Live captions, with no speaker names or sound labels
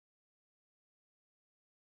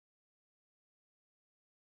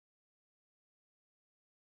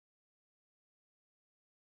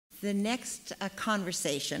The next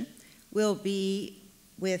conversation will be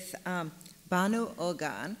with Banu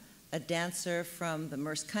Ogan, a dancer from the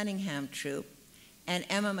Merce Cunningham troupe, and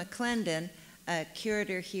Emma McClendon, a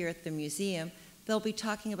curator here at the museum. They'll be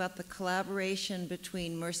talking about the collaboration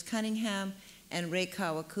between Merce Cunningham and Ray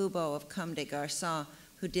Kawakubo of Comme des Garçons,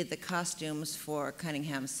 who did the costumes for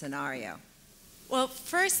Cunningham's scenario. Well,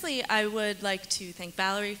 firstly, I would like to thank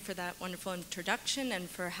Valerie for that wonderful introduction and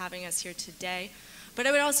for having us here today. But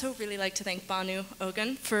I would also really like to thank Banu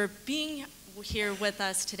Ogan for being here with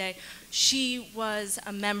us today. She was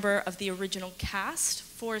a member of the original cast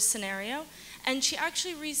for Scenario, and she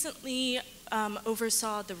actually recently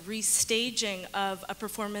oversaw the restaging of a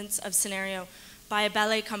performance of Scenario by a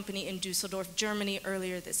ballet company in Dusseldorf, Germany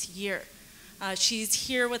earlier this year. She's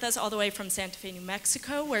here with us all the way from Santa Fe, New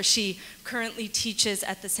Mexico, where she currently teaches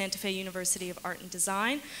at the Santa Fe University of Art and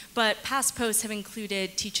Design, but past posts have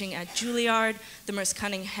included teaching at Juilliard, the Merce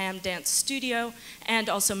Cunningham Dance Studio, and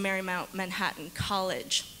also Marymount Manhattan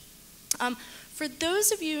College. For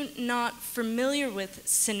those of you not familiar with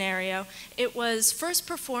Scenario, it was first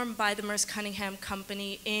performed by the Merce Cunningham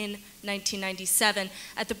Company in 1997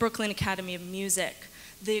 at the Brooklyn Academy of Music.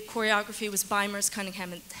 The choreography was by Merce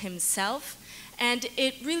Cunningham himself, and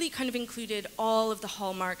it really kind of included all of the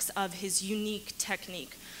hallmarks of his unique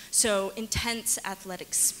technique. So intense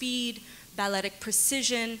athletic speed, balletic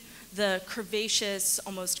precision, the curvaceous,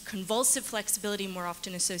 almost convulsive flexibility more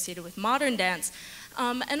often associated with modern dance,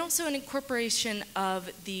 and also an incorporation of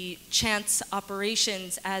the chance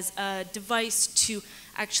operations as a device to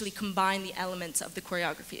actually combine the elements of the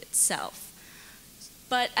choreography itself.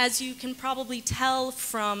 But as you can probably tell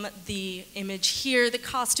from the image here, the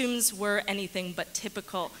costumes were anything but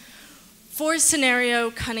typical. For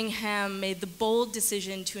Scenario, Cunningham made the bold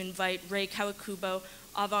decision to invite Ray Kawakubo,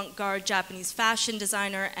 avant-garde Japanese fashion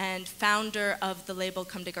designer and founder of the label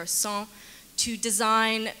Comme des Garçons, to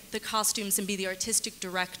design the costumes and be the artistic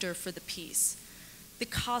director for the piece. The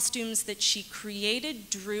costumes that she created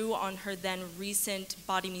drew on her then recent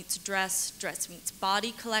Body Meets Dress, Dress Meets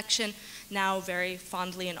Body collection, now very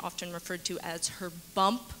fondly and often referred to as her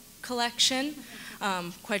Bump collection,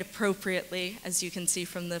 quite appropriately, as you can see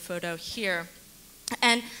from the photo here.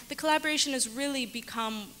 And the collaboration has really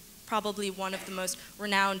become probably one of the most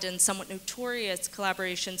renowned and somewhat notorious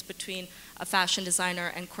collaborations between a fashion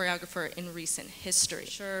designer and choreographer in recent history. I'm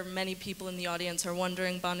sure many people in the audience are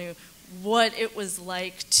wondering, Banu, what it was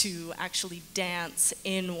like to actually dance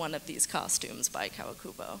in one of these costumes by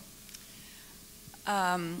Kawakubo.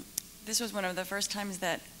 This was one of the first times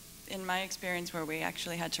that, in my experience, where we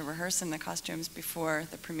actually had to rehearse in the costumes before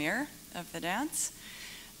the premiere of the dance.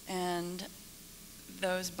 And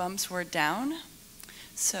those bumps were down,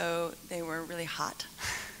 so they were really hot.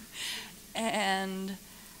 And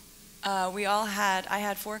I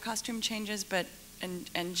had 4 costume changes,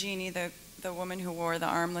 and Jeannie, the woman who wore the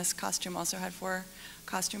armless costume, also had 4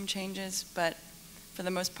 costume changes, but for the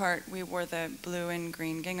most part, we wore the blue and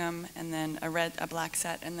green gingham, and then a black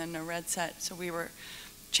set, and then a red set. So we were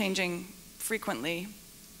changing frequently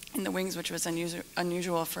in the wings, which was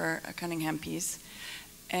unusual for a Cunningham piece.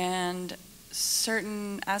 And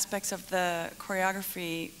certain aspects of the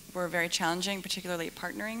choreography were very challenging, particularly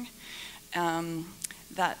partnering.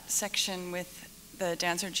 That section with the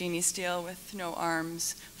dancer Jeannie Steele with no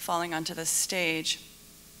arms falling onto the stage,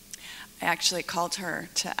 I actually called her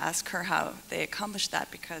to ask her how they accomplished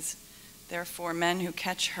that, because there are 4 men who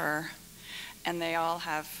catch her and they all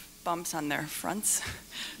have bumps on their fronts.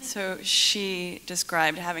 So she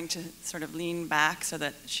described having to sort of lean back so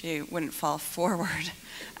that she wouldn't fall forward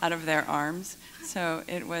out of their arms. So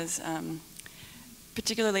it was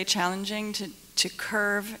particularly challenging to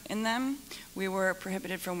curve in them. We were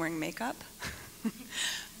prohibited from wearing makeup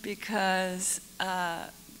because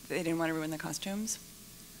they didn't want to ruin the costumes.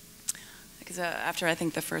 Because after, I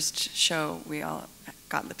think, the first show, we all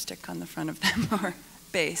got lipstick on the front of them, or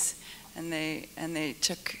base, and they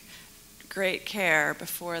took great care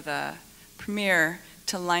before the premiere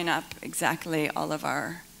to line up exactly all of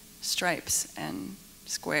our stripes and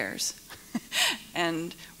squares.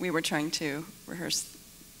 And we were trying to rehearse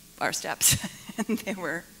our steps, and they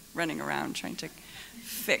were running around trying to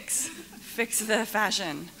fix the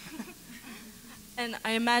fashion. And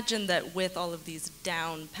I imagine that with all of these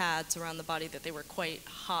down pads around the body that they were quite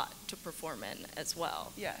hot to perform in as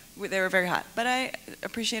well. Yeah, they were very hot, but I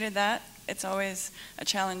appreciated that. It's always a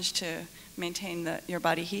challenge to maintain your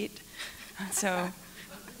body heat. So,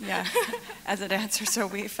 yeah, as a dancer, so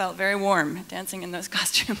we felt very warm dancing in those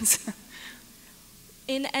costumes.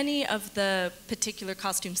 in any of the particular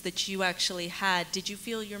costumes that you actually had, did you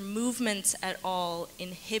feel your movements at all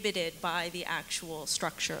inhibited by the actual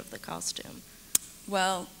structure of the costume?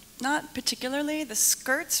 Well, not particularly. The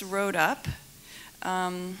skirts rode up.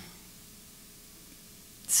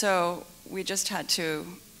 So we just had to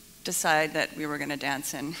decide that we were going to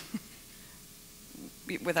dance in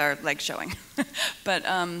with our legs showing. But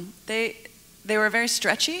they were very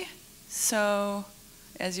stretchy, so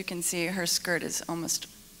as you can see, her skirt is almost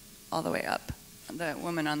all the way up, the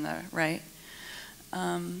woman on the right.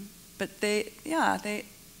 But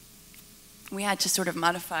we had to sort of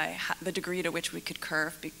modify the degree to which we could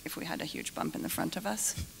curve if we had a huge bump in the front of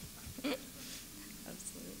us.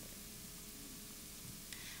 Absolutely.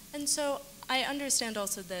 And so I understand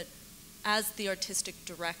also that as the artistic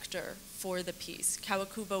director for the piece,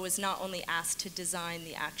 Kawakubo was not only asked to design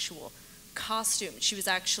the actual costume, she was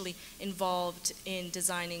actually involved in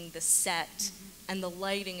designing the set and the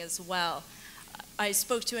lighting as well. I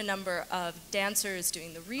spoke to a number of dancers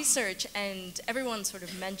doing the research, and everyone sort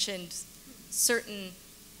of mentioned certain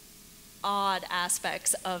odd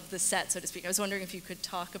aspects of the set, so to speak. I was wondering if you could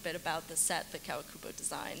talk a bit about the set that Kawakubo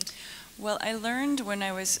designed. Well, I learned when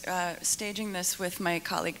I was staging this with my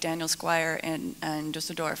colleague Daniel Squire in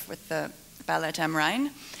Düsseldorf with the Ballet am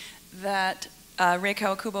Rhein, that Rei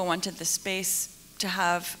Kawakubo wanted the space to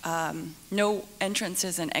have no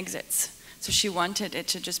entrances and exits. So she wanted it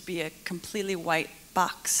to just be a completely white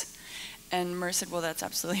box. And Merce said, well, that's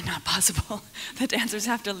absolutely not possible. The dancers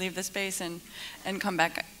have to leave the space and come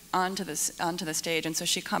back onto the stage. And so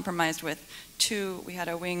she compromised with two. We had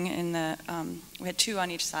a wing in the, we had two on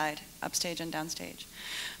each side, upstage and downstage.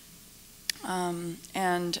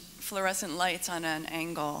 And fluorescent lights on an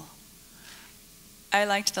angle. I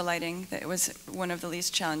liked the lighting. It was one of the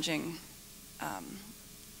least challenging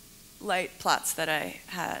light plots that I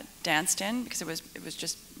had danced in, because it was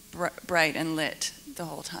just bright and lit the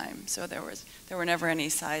whole time. So there were never any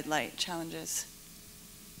side light challenges.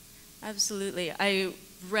 Absolutely. I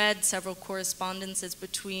read several correspondences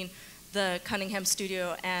between the Cunningham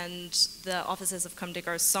Studio and the offices of Comme des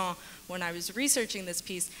Garçons when I was researching this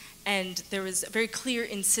piece, and there was a very clear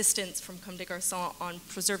insistence from Comme des Garçons on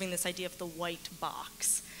preserving this idea of the white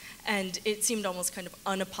box. And it seemed almost kind of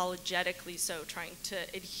unapologetically so, trying to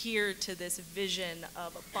adhere to this vision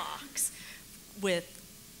of a box with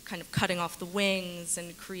kind of cutting off the wings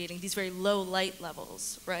and creating these very low light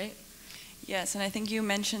levels, right? Yes, and I think you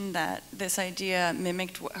mentioned that this idea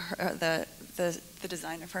mimicked the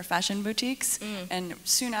design of her fashion boutiques. And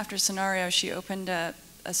soon after Scenario, she opened a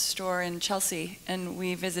store in Chelsea, and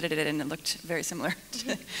we visited it, and it looked very similar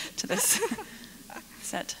to this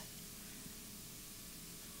set.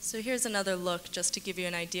 So here's another look just to give you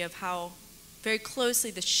an idea of how very closely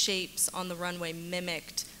the shapes on the runway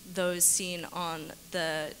mimicked those seen on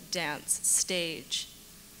the dance stage.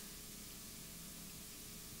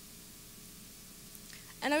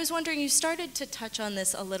 And I was wondering, you started to touch on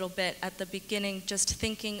this a little bit at the beginning, just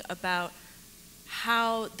thinking about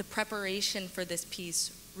how the preparation for this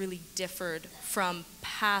piece really differed from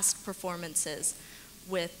past performances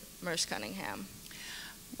with Merce Cunningham.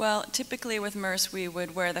 Well, typically with Merce, we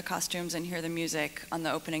would wear the costumes and hear the music on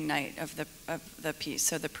the opening night of the piece,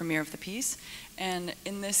 so the premiere of the piece. And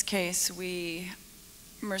in this case,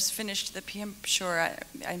 Merce finished the piece.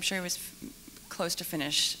 I'm sure it was close to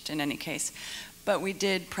finished in any case. But we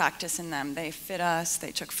did practice in them. They fit us.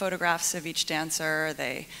 They took photographs of each dancer.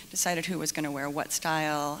 They decided who was going to wear what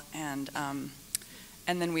style, and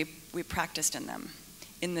then we practiced in them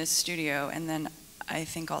in this studio. And then I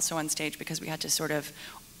think also on stage, because we had to sort of,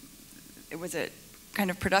 it was a kind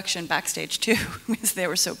of production backstage too, because they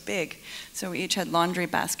were so big. So we each had laundry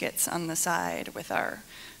baskets on the side with our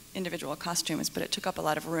individual costumes, but it took up a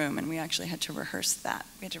lot of room, and we actually had to rehearse that.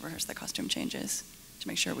 We had to rehearse the costume changes to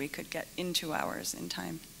make sure we could get into ours in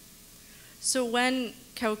time. So when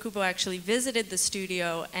Kawakubo actually visited the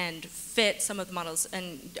studio and fit some of the models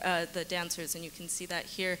and the dancers, and you can see that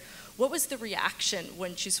here, what was the reaction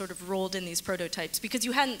when she sort of rolled in these prototypes? Because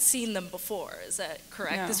you hadn't seen them before, is that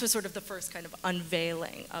correct? No. This was sort of the first kind of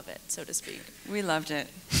unveiling of it, so to speak. We loved it.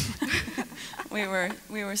 we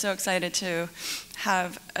were so excited to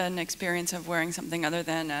have an experience of wearing something other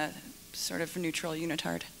than a sort of neutral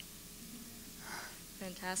unitard.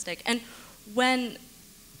 Fantastic. And when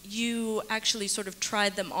you actually sort of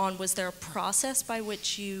tried them on, was there a process by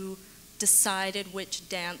which you decided which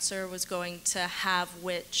dancer was going to have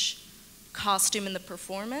which costume in the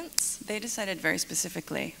performance? They decided very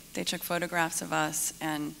specifically. They took photographs of us,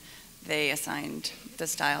 and they assigned the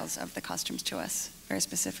styles of the costumes to us very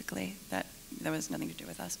specifically. That was nothing to do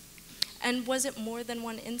with us. And was it more than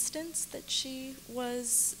one instance that she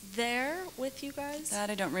was there with you guys?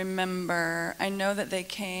 That I don't remember. I know that they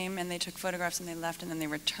came and they took photographs and they left and then they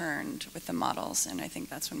returned with the models, and I think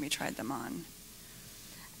that's when we tried them on.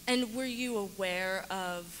 And were you aware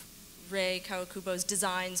of Rei Kawakubo's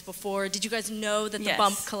designs before? Did you guys know that the Yes.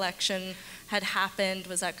 bump collection had happened?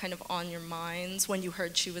 Was that kind of on your minds when you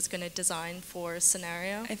heard she was going to design for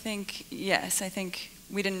Scenario? I think, yes, I think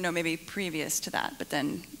we didn't know maybe previous to that, but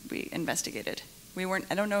then we investigated. We weren't,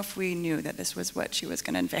 I don't know if we knew that this was what she was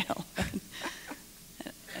going to unveil.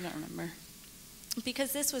 I don't remember.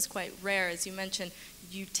 Because this was quite rare, as you mentioned,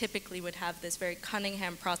 you typically would have this very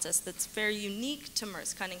Cunningham process that's very unique to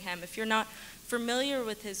Merce Cunningham. If you're not familiar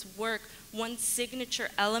with his work, one signature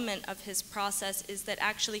element of his process is that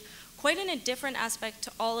actually, quite in a different aspect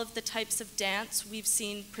to all of the types of dance we've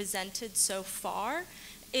seen presented so far,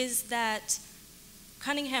 is that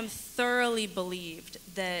Cunningham thoroughly believed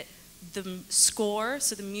that the score,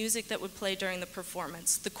 so the music that would play during the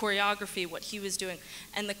performance, the choreography, what he was doing,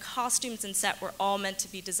 and the costumes and set were all meant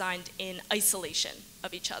to be designed in isolation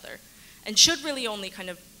of each other and should really only kind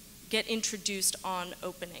of get introduced on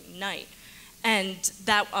opening night. And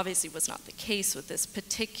that obviously was not the case with this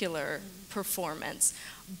particular performance,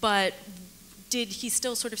 but did he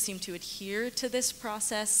still sort of seem to adhere to this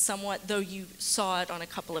process somewhat, though you saw it on a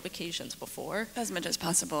couple of occasions before? As much as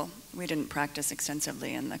possible. We didn't practice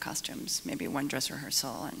extensively in the costumes, maybe one dress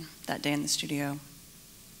rehearsal and that day in the studio.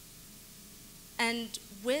 And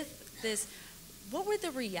with this, what were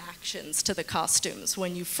the reactions to the costumes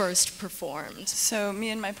when you first performed? So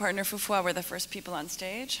me and my partner Fufua were the first people on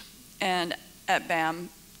stage, and at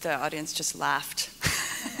BAM, the audience just laughed.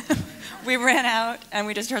 We ran out and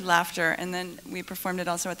we just heard laughter, and then we performed it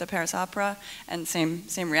also at the Paris Opera, and same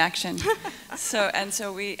reaction.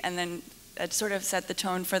 And then it sort of set the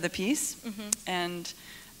tone for the piece, and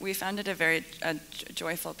we found it a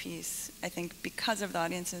joyful piece. I think because of the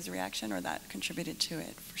audience's reaction, or that contributed to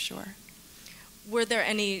it for sure. Were there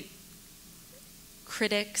any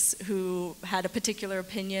critics who had a particular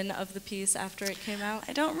opinion of the piece after it came out?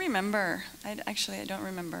 I don't remember. I don't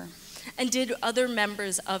remember. And did other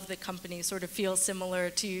members of the company sort of feel similar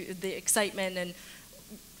to the excitement and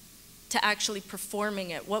to actually performing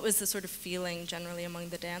it? What was the sort of feeling generally among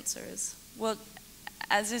the dancers? Well,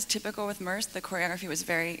 as is typical with Merce, the choreography was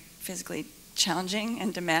very physically challenging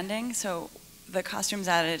and demanding, so the costumes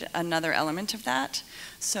added another element of that.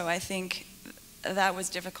 So I think that was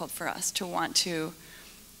difficult for us to want to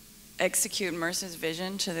execute Merce's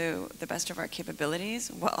vision to the best of our capabilities,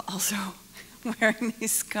 while also wearing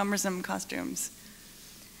these cumbersome costumes.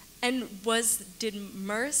 And did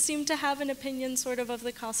Merce seem to have an opinion sort of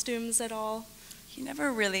the costumes at all? He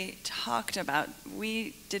never really talked about,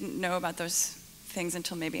 we didn't know about those things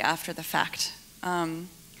until maybe after the fact.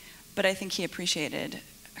 But I think he appreciated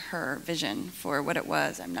her vision for what it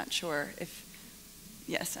was. I'm not sure if,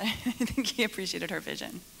 yes, I think he appreciated her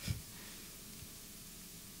vision.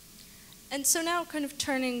 And so now kind of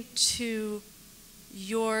turning to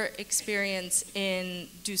your experience in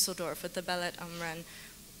Düsseldorf with the Ballet am Rhein.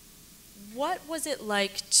 What was it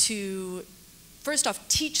like to, first off,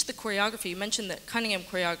 teach the choreography? You mentioned that Cunningham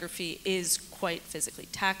choreography is quite physically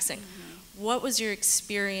taxing. Mm-hmm. What was your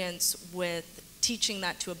experience with teaching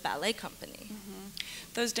that to a ballet company? Mm-hmm.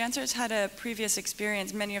 Those dancers had a previous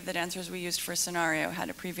experience. Many of the dancers we used for Scenario had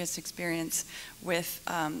a previous experience with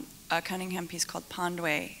a Cunningham piece called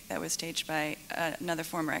Pondway that was staged by another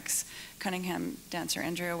former ex-Cunningham dancer,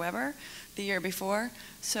 Andrea Weber, the year before.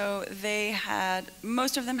 So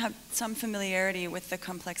most of them had some familiarity with the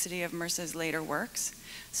complexity of Merce's later works.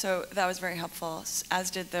 So that was very helpful,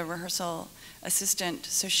 as did the rehearsal assistant.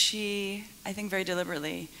 So she, I think very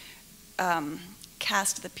deliberately,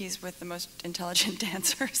 cast the piece with the most intelligent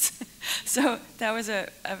dancers. So that was a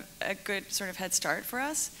good sort of head start for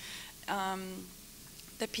us.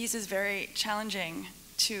 The piece is very challenging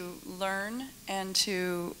to learn and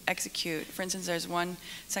to execute. For instance, there's one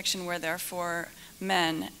section where there are 4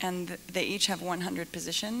 men, and they each have 100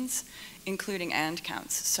 positions, including and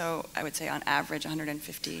counts. So I would say on average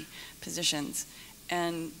 150 positions.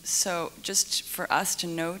 And so just for us to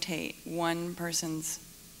notate one person's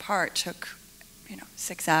part took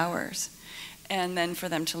 6 hours. And then for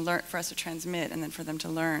them to learn, for us to transmit, and then for them to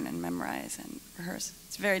learn and memorize and rehearse.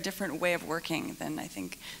 It's a very different way of working than I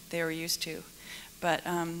think they were used to. But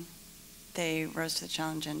they rose to the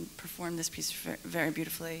challenge and performed this piece very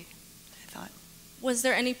beautifully, I thought. Was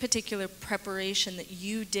there any particular preparation that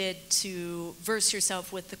you did to verse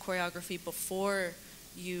yourself with the choreography before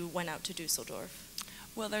you went out to Düsseldorf?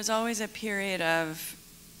 Well, there's always a period of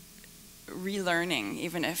relearning,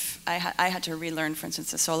 even if I had to relearn, for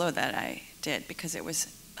instance, the solo that I did, because it was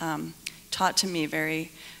taught to me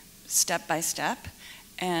very step by step.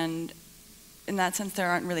 And in that sense, there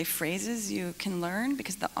aren't really phrases you can learn,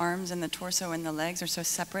 because the arms and the torso and the legs are so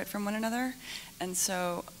separate from one another. And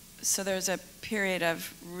so there's a period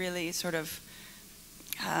of really sort of,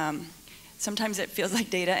 sometimes it feels like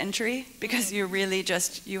data entry, because you really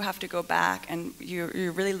you have to go back and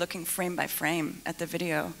you're really looking frame by frame at the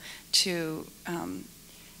video to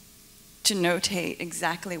notate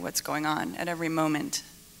exactly what's going on at every moment.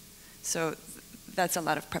 So that's a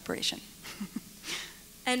lot of preparation.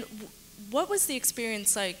 And what was the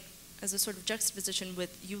experience like as a sort of juxtaposition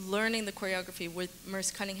with you learning the choreography with Merce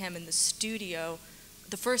Cunningham in the studio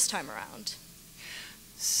the first time around?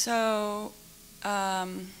 So,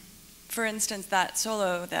 for instance, that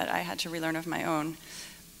solo that I had to relearn of my own,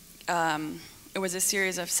 it was a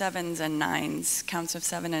series of 7s and 9s, counts of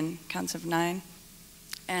 7 and counts of 9.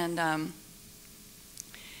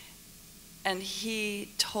 And he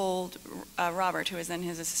told Robert, who was then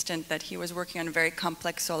his assistant, that he was working on a very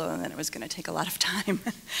complex solo and that it was going to take a lot of time.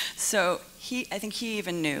 So I think he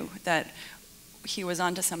even knew that he was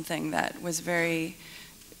onto something that was very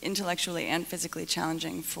intellectually and physically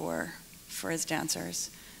challenging for his dancers.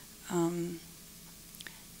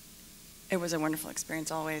 It was a wonderful experience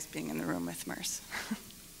always being in the room with Merce.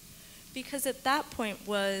 Because at that point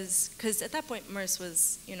Merce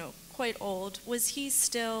was, quite old. Was he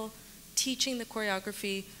still teaching the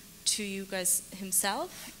choreography to you guys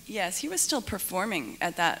himself? Yes, he was still performing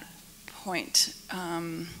at that point.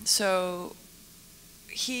 So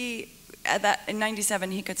in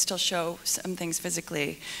 '97, he could still show some things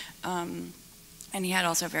physically. And he had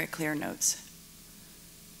also very clear notes.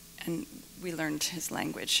 And we learned his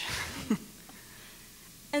language.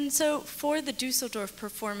 And so for the Dusseldorf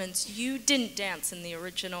performance, you didn't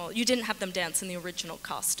have them dance in the original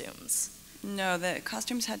costumes. No, the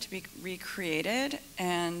costumes had to be recreated,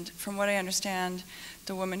 and from what I understand,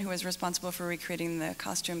 the woman who was responsible for recreating the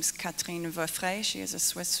costumes, Catherine Vaufray, she is a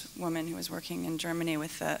Swiss woman who was working in Germany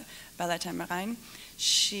with the Ballet Marine.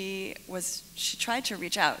 She tried to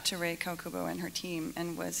reach out to Ray Kaukubo and her team,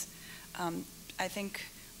 and was, I think,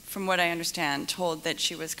 from what I understand, told that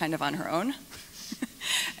she was kind of on her own.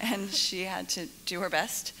 And she had to do her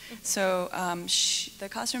best. So the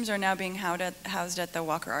costumes are now being housed at the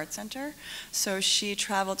Walker Art Center. So she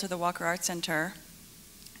traveled to the Walker Art Center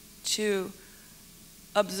to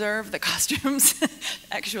observe the costumes.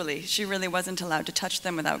 Actually, she really wasn't allowed to touch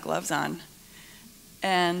them without gloves on.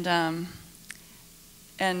 And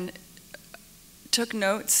took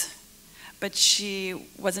notes, but she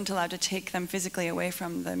wasn't allowed to take them physically away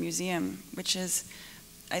from the museum, which is,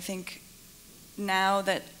 I think, now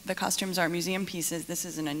that the costumes are museum pieces, this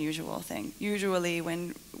is an unusual thing. Usually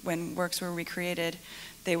when works were recreated,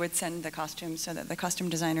 they would send the costumes so that the costume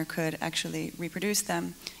designer could actually reproduce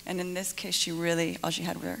them. And in this case, all she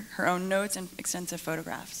had were her own notes and extensive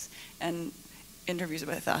photographs and interviews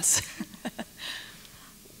with us.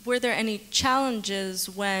 Were there any challenges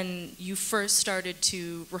when you first started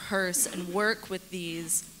to rehearse and work with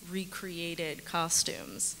these recreated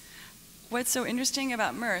costumes? What's so interesting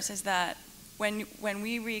about Merce is that when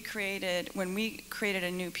we created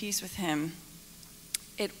a new piece with him,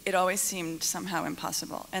 it always seemed somehow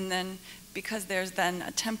impossible. And then because there's then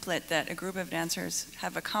a template that a group of dancers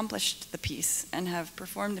have accomplished the piece and have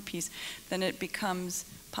performed the piece, then it becomes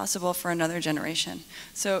possible for another generation.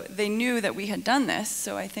 So they knew that we had done this,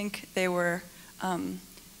 so I think they were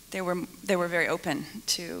very open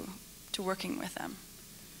to working with them.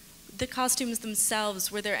 The costumes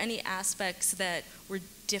themselves, were there any aspects that were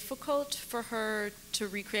difficult for her to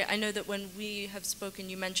recreate? I know that when we have spoken,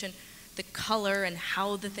 you mentioned the color and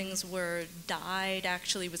how the things were dyed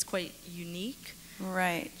actually was quite unique.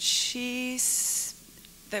 Right.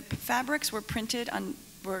 The fabrics were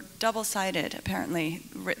were double-sided, apparently,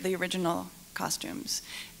 the original costumes.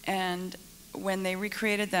 And when they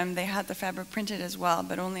recreated them, they had the fabric printed as well,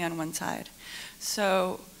 but only on one side.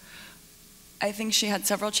 So I think she had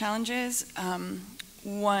several challenges.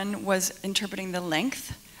 One was interpreting the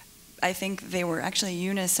length. I think they were actually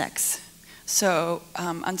unisex. So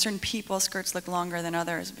on certain people, skirts look longer than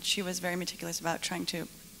others, but she was very meticulous about trying to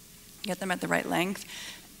get them at the right length.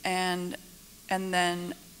 And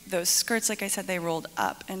then those skirts, like I said, they rolled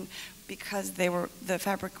up. And because the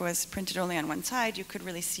fabric was printed only on one side, you could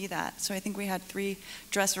really see that. So I think we had 3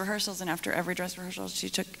 dress rehearsals, and after every dress rehearsal, she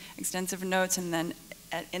took extensive notes, and then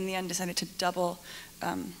in the end decided to double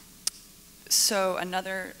sew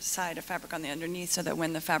another side of fabric on the underneath so that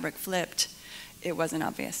when the fabric flipped, it wasn't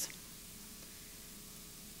obvious.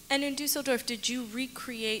 And in Dusseldorf, did you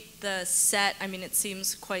recreate the set? I mean, it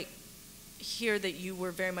seems quite here that you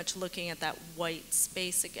were very much looking at that white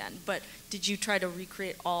space again, but did you try to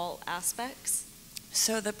recreate all aspects?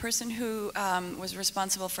 So the person who was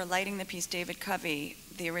responsible for lighting the piece, David Covey,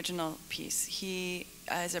 the original piece, he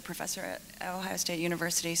is a professor at Ohio State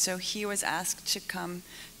University, so he was asked to come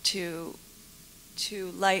to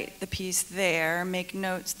light the piece there, make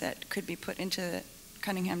notes that could be put into the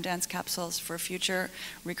Cunningham dance capsules for future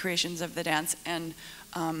recreations of the dance, and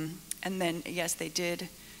then yes, they did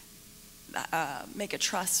make a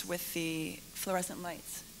truss with the fluorescent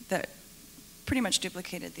lights that pretty much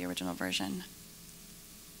duplicated the original version.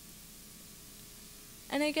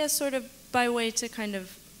 And I guess sort of by way to kind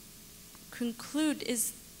of conclude,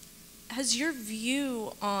 has your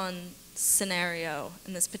view on scenario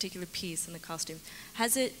in this particular piece and the costume,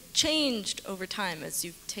 has it changed over time as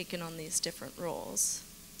you've taken on these different roles?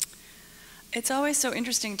 It's always so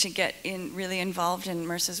interesting to get really involved in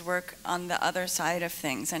Merce's work on the other side of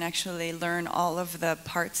things and actually learn all of the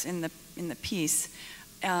parts in the piece.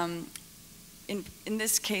 In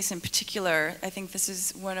this case in particular, I think this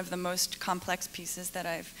is one of the most complex pieces that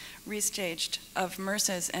I've restaged of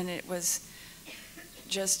Merce's, and it was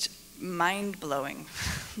just mind-blowing,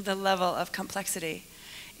 the level of complexity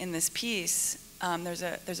in this piece. There's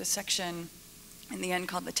a section in the end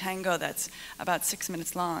called the tango that's about 6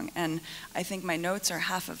 minutes long, and I think my notes are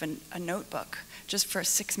half of a notebook just for a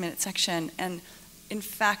 6-minute section, and in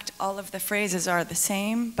fact all of the phrases are the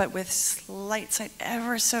same but with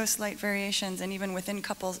ever so slight variations, and even within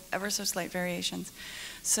couples ever so slight variations.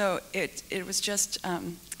 So it was just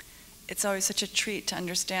it's always such a treat to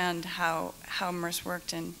understand how Merce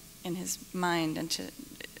worked in his mind and to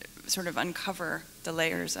sort of uncover the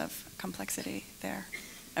layers of complexity there.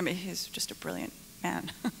 I mean, he's just a brilliant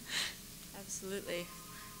man. Absolutely.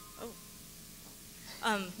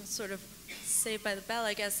 Oh, sort of saved by the bell,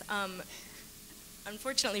 I guess.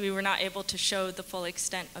 Unfortunately, we were not able to show the full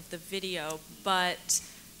extent of the video, but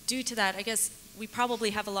due to that, I guess we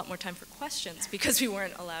probably have a lot more time for questions because we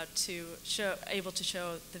weren't able to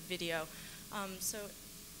show the video. So,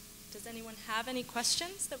 does anyone have any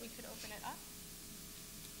questions that we could open it up?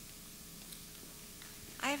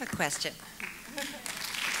 I have a question.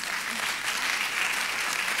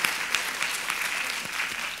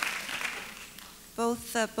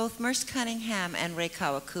 Both Merce Cunningham and Rei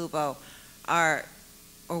Kawakubo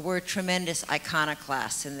were tremendous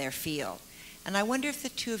iconoclasts in their field. And I wonder if the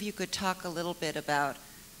two of you could talk a little bit about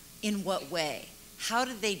in what way. How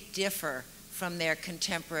did they differ from their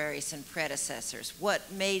contemporaries and predecessors?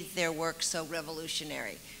 What made their work so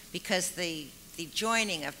revolutionary? Because the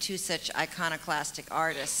joining of two such iconoclastic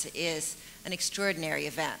artists is an extraordinary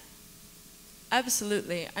event.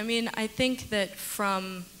 Absolutely. I mean, I think that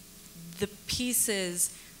from the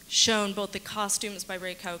pieces shown, both the costumes by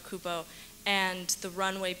Rei Kawakubo and the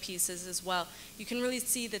runway pieces as well, you can really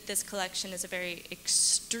see that this collection is a very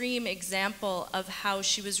extreme example of how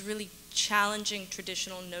she was really challenging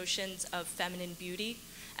traditional notions of feminine beauty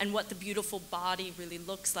and what the beautiful body really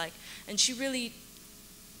looks like. And she really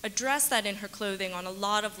addressed that in her clothing on a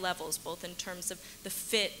lot of levels, both in terms of the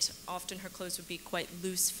fit. Often her clothes would be quite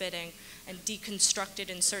loose fitting and deconstructed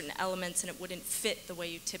in certain elements, and it wouldn't fit the way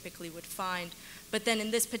you typically would find. But then in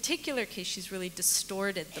this particular case, she's really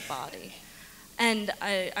distorted the body. And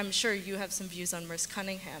I'm sure you have some views on Merce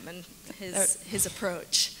Cunningham and his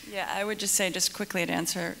approach. Yeah, I would just say, just quickly to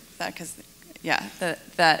answer that, because, yeah,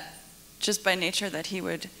 that just by nature that he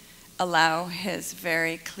would allow his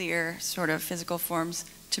very clear sort of physical forms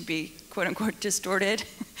to be quote-unquote distorted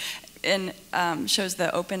and shows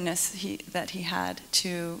the openness that he had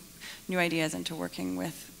to new ideas and to working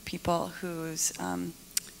with people whose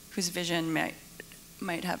vision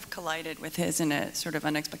might have collided with his in a sort of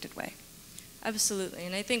unexpected way. Absolutely,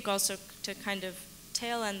 and I think also to kind of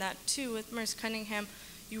tail end that too, with Merce Cunningham,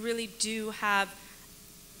 you really do have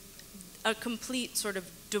a complete sort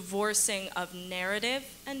of divorcing of narrative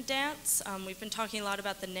and dance. We've been talking a lot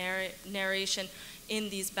about the narration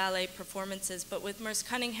in these ballet performances, but with Merce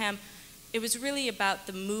Cunningham, it was really about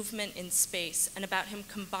the movement in space and about him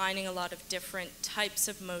combining a lot of different types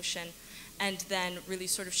of motion and then really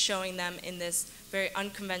sort of showing them in this very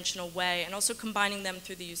unconventional way, and also combining them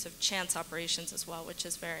through the use of chance operations as well, which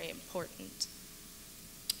is very important.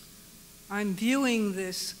 I'm viewing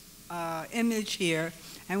this image here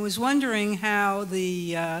and was wondering how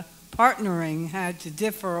the partnering had to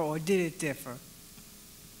differ, or did it differ?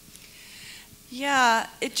 Yeah,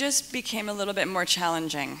 it just became a little bit more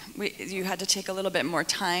challenging. You had to take a little bit more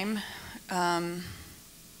time.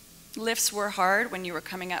 lifts were hard when you were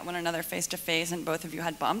coming at one another face to face and both of you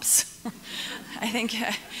had bumps. I think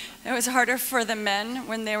it was harder for the men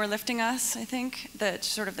when they were lifting us. I think that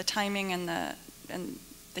sort of the timing and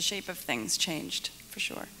the shape of things changed for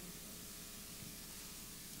sure.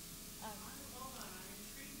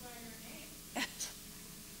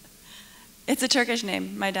 It's a Turkish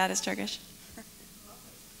name. My dad is Turkish.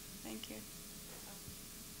 Thank you.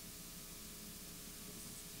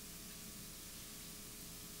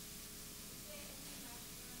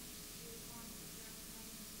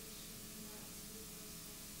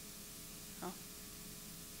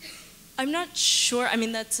 I'm not sure. I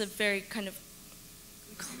mean, that's a very kind of...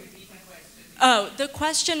 Oh, the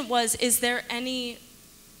question was, is there any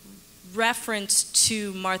reference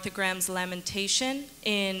to Martha Graham's Lamentation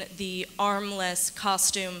in the armless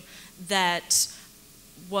costume that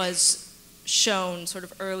was shown sort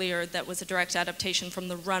of earlier, that was a direct adaptation from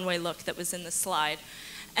the runway look that was in the slide?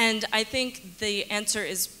 And I think the answer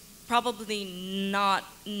is probably not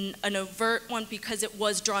an overt one, because it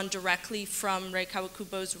was drawn directly from Rei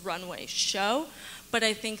Kawakubo's runway show. But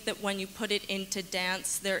I think that when you put it into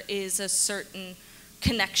dance, there is a certain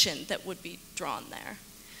connection that would be drawn there.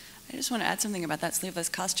 I just want to add something about that sleeveless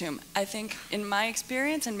costume. I think in my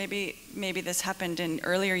experience, and maybe this happened in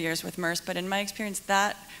earlier years with Merce, but in my experience,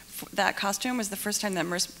 that costume was the first time that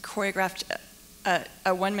Merce choreographed a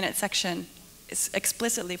 1-minute section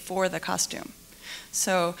explicitly for the costume.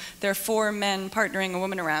 So there are 4 men partnering a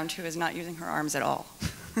woman around who is not using her arms at all.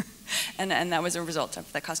 and that was a result of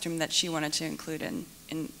the costume that she wanted to include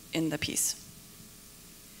in the piece.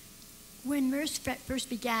 When Merce first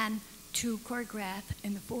began to choreograph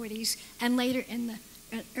in the 40s and later in the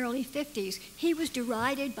early 50s, he was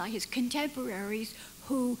derided by his contemporaries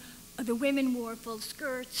who, the women wore full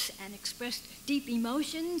skirts and expressed deep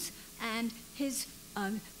emotions, and his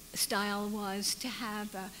style was to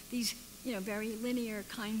have these very linear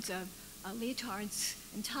kinds of leotards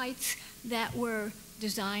and tights that were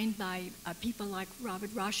designed by people like Robert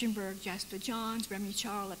Rauschenberg, Jasper Johns, Remy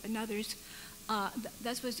Charlip, and others.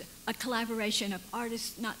 This was a collaboration of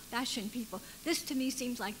artists, not fashion people. This to me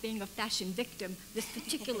seems like being a fashion victim, this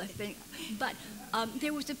particular thing. But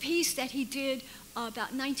there was a piece that he did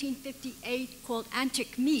about 1958 called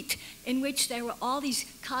Antic Meat, in which there were all these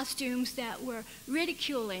costumes that were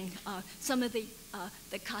ridiculing some of the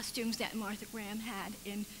costumes that Martha Graham had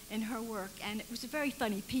in her work. And it was a very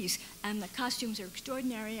funny piece, and the costumes are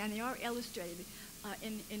extraordinary, and they are illustrated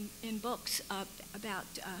in books about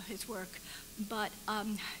his work. But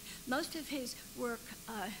most of his work,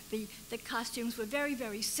 the costumes were very,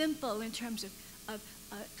 very simple in terms of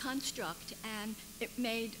construct, and it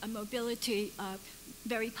made a mobility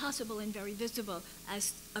very possible and very visible,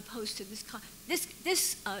 as opposed to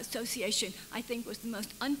this association, I think, was the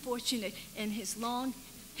most unfortunate in his long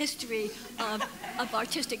history of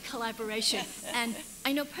artistic collaboration. And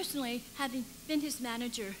I know personally, having been his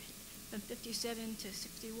manager from 57 to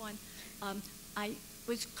 61, I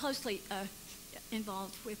was closely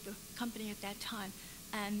involved with the company at that time,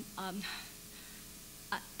 and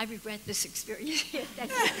I regret this experience.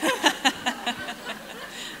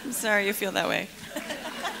 I'm sorry you feel that way.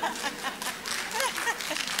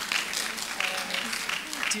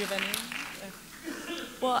 Do you have any?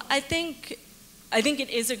 Well, I think it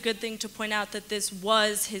is a good thing to point out that this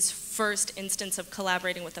was his first instance of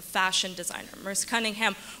collaborating with a fashion designer. Merce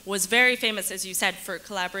Cunningham was very famous, as you said, for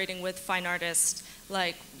collaborating with fine artists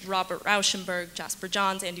like Robert Rauschenberg, Jasper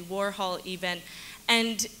Johns, Andy Warhol even.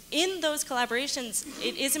 And in those collaborations,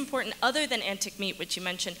 it is important, other than Antic Meat, which you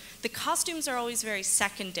mentioned, the costumes are always very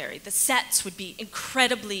secondary. The sets would be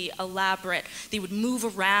incredibly elaborate. They would move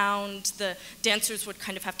around. The dancers would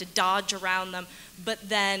kind of have to dodge around them. But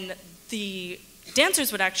then the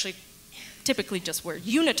dancers would actually typically just wear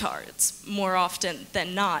unitards more often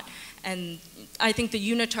than not. And I think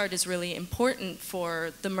the unitard is really important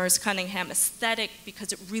for the Merce Cunningham aesthetic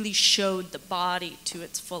because it really showed the body to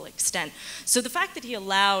its full extent. So the fact that he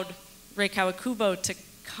allowed Rei Kawakubo to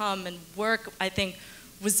come and work, I think,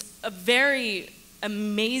 was a very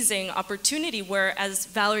amazing opportunity where, as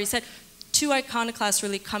Valerie said, 2 iconoclasts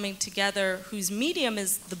really coming together whose medium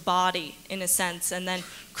is the body, in a sense, and then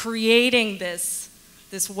creating this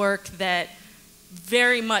work that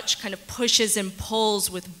very much kind of pushes and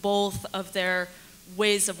pulls with both of their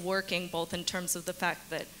ways of working, both in terms of the fact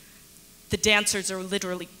that the dancers are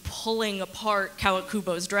literally pulling apart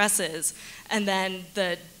Kawakubo's dresses, and then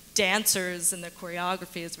the dancers and the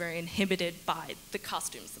choreography is very inhibited by the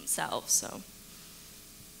costumes themselves. So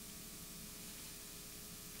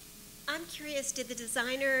I'm curious, did the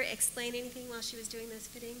designer explain anything while she was doing those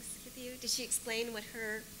fittings with you? Did she explain what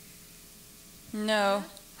her... No.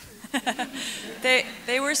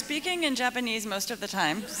 They were speaking in Japanese most of the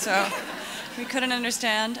time, so we couldn't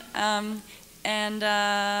understand. And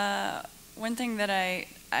one thing that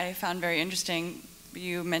I found very interesting,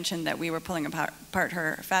 you mentioned that we were pulling apart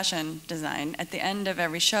her fashion design. At the end of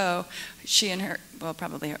every show, she and her, well,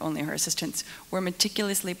 probably only her assistants, were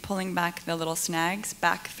meticulously pulling back the little snags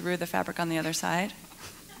back through the fabric on the other side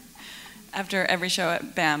after every show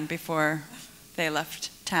at BAM before they left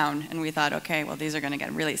town. And we thought, okay, well, these are going to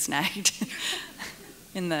get really snagged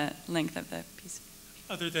in the length of the piece.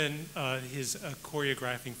 Other than his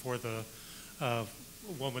choreographing for the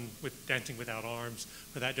woman with Dancing Without Arms,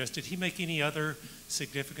 for that dress, did he make any other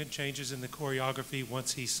significant changes in the choreography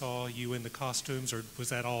once he saw you in the costumes, or was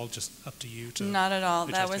that all just up to you to? Not at all.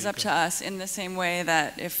 That was up to us, in the same way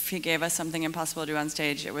that if he gave us something impossible to do on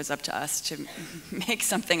stage, it was up to us to make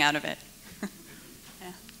something out of it.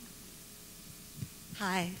 Yeah.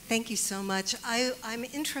 Hi, thank you so much. I'm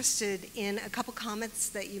interested in a couple comments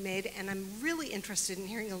that you made, and I'm really interested in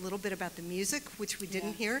hearing a little bit about the music, which we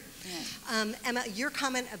didn't hear. Yeah. Emma, your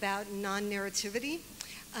comment about non-narrativity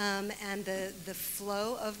and the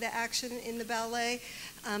flow of the action in the ballet,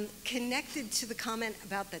 connected to the comment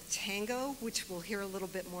about the tango, which we'll hear a little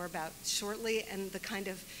bit more about shortly, and the kind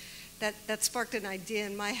of that sparked an idea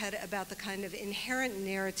in my head about the kind of inherent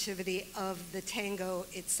narrativity of the tango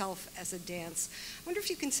itself as a dance. I wonder if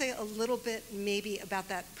you can say a little bit maybe about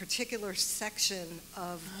that particular section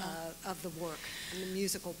of the work and the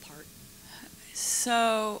musical part.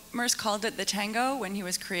 So Merce called it the tango when he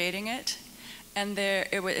was creating it. And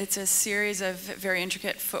it's a series of very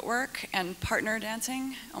intricate footwork and partner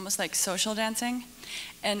dancing, almost like social dancing.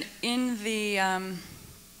 And in the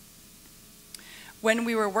when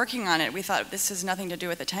we were working on it, we thought this has nothing to do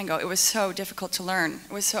with the tango. It was so difficult to learn.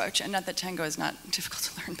 It was so, not that tango is not difficult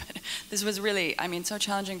to learn, but this was really, I mean, so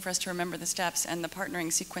challenging for us to remember the steps and the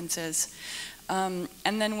partnering sequences. And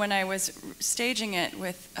then when I was staging it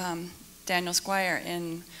with Daniel Squire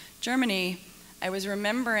in Germany, I was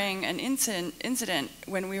remembering an incident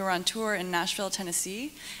when we were on tour in Nashville,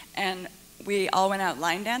 Tennessee, and we all went out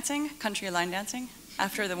line dancing, country line dancing,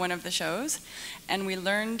 after one of the shows, and we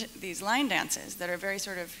learned these line dances that are very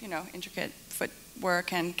sort of, you know, intricate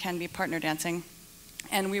footwork and can be partner dancing.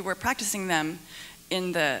 And we were practicing them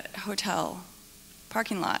in the hotel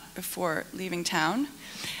parking lot before leaving town.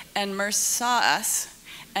 And Merce saw us,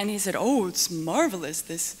 and he said, "Oh, it's marvelous,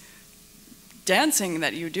 this dancing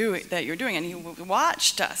that you're doing." And he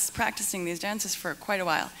watched us practicing these dances for quite a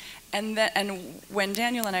while. And when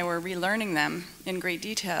Daniel and I were relearning them in great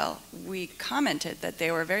detail, we commented that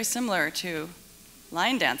they were very similar to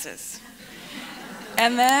line dances.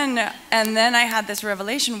 And then I had this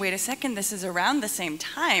revelation, wait a second, this is around the same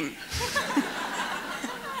time.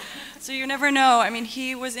 So you never know. I mean,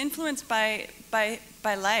 he was influenced by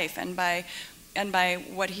life and by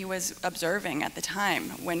what he was observing at the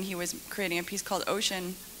time. When he was creating a piece called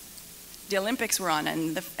Ocean, the Olympics were on,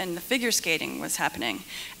 and the figure skating was happening.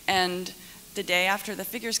 And the day after the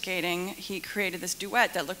figure skating, he created this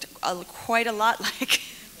duet that looked quite a lot like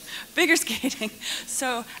figure skating.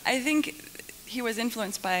 So I think he was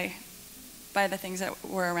influenced by the things that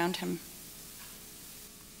were around him.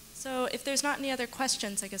 So if there's not any other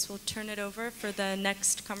questions, I guess we'll turn it over for the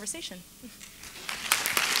next conversation.